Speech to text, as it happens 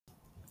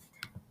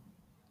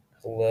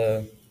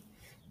Hello,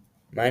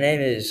 my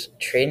name is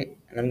Trent,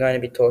 and I'm going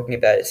to be talking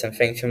about some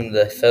things from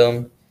the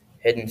film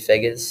Hidden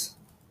Figures.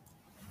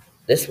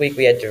 This week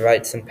we had to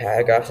write some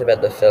paragraphs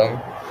about the film.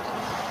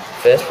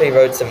 First, we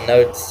wrote some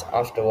notes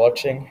after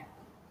watching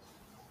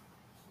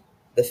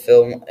the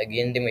film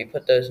again, then we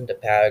put those into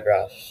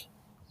paragraphs.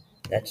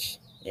 That's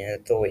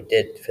all we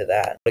did for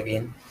that.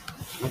 Again,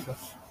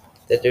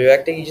 the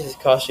director uses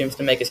costumes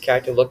to make his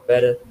character look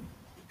better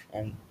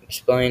and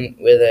explain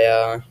where they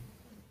are.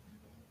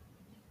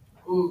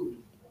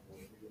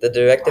 The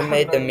director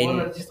made them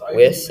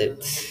wear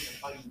suits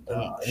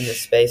in the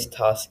space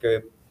task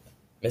group.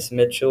 Miss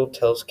Mitchell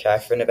tells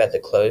Catherine about the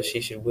clothes she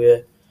should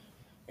wear,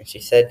 and she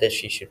said that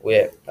she should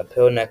wear a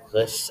pearl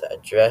necklace, a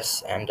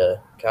dress, and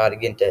a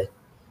cardigan.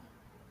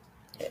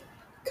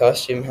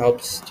 Costume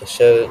helps to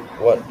show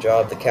what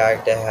job the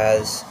character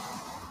has.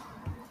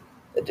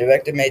 The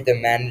director made the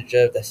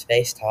manager of the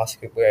space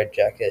task group wear a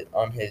jacket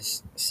on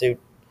his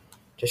suit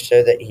to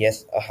show that he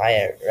has a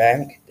higher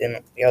rank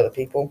than the other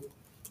people.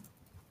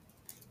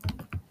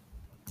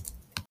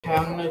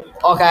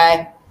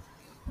 Okay.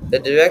 The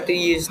director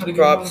used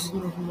props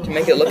to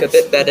make it look a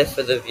bit better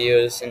for the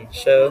viewers and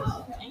show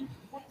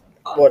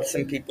what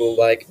some people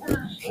like.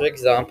 For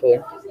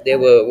example, there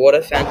were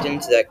water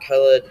fountains that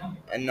colored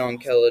and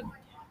non-colored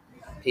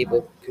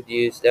people could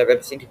use that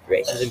represented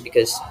racism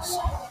because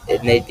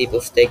it made people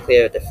stay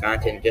clear of the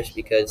fountain just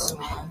because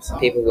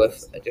people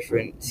with a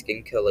different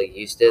skin color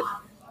used it.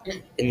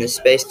 In the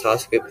space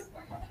task group,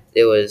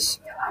 there was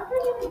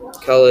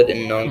colored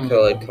and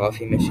non-colored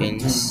coffee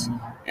machines,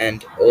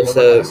 and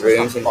also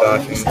rooms and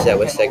bathrooms that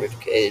were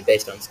segregated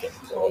based on skin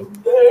color.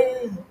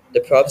 The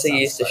props are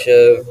used to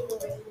show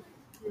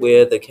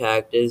where the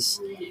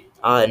characters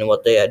are and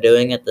what they are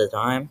doing at the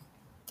time.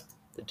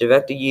 The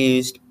director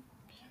used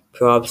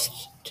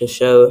props to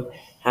show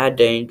how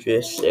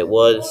dangerous it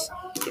was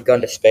to go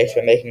into space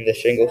by making the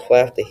shingle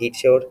fly off the heat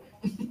shield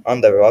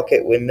on the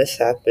rocket. When this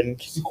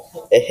happened,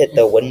 it hit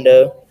the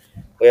window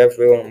where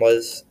everyone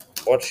was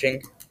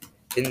watching.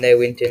 Then they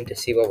went in to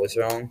see what was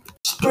wrong.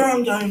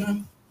 Sperm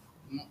donor.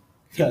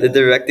 The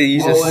director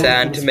uses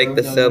sound to make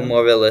the film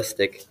more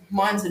realistic,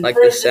 like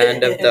the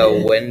sound of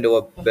the wind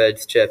or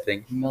birds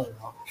chirping.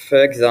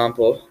 For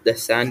example, the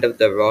sound of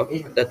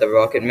that the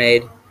rocket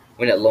made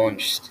when it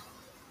launched.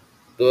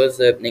 Doors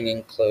opening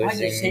and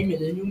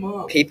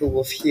closing, people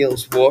with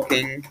heels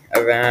walking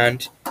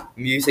around,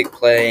 music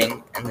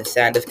playing, and the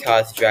sound of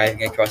cars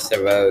driving across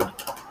the road.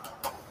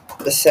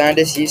 The sound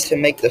is used to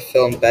make the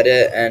film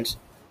better and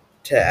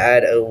to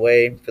add a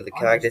way for the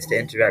characters to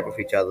interact with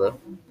each other.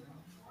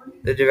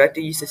 The director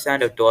used the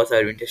sound of doors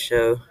opening to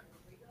show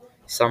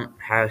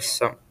how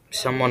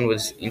someone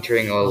was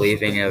entering or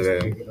leaving a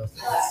room.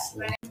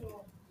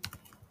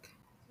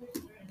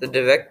 The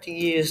director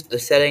used the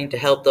setting to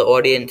help the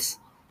audience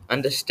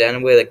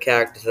understand where the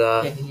characters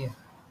are.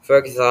 For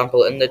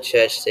example, in the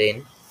church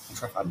scene,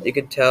 you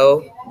could tell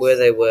where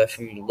they were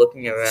from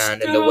looking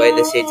around and the way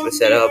the seats were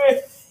set up.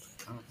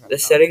 The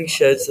setting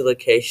shows the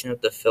location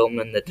of the film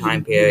and the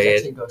time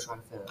period.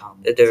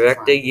 The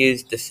director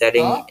used the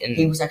setting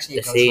in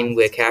the scene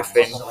where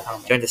Catherine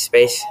joined the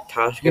space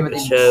task group to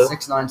show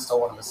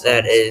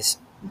that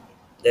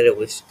it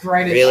was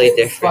really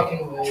different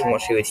from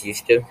what she was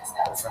used to.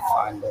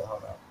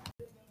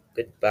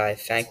 Goodbye.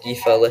 Thank you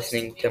for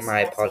listening to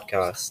my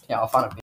podcast.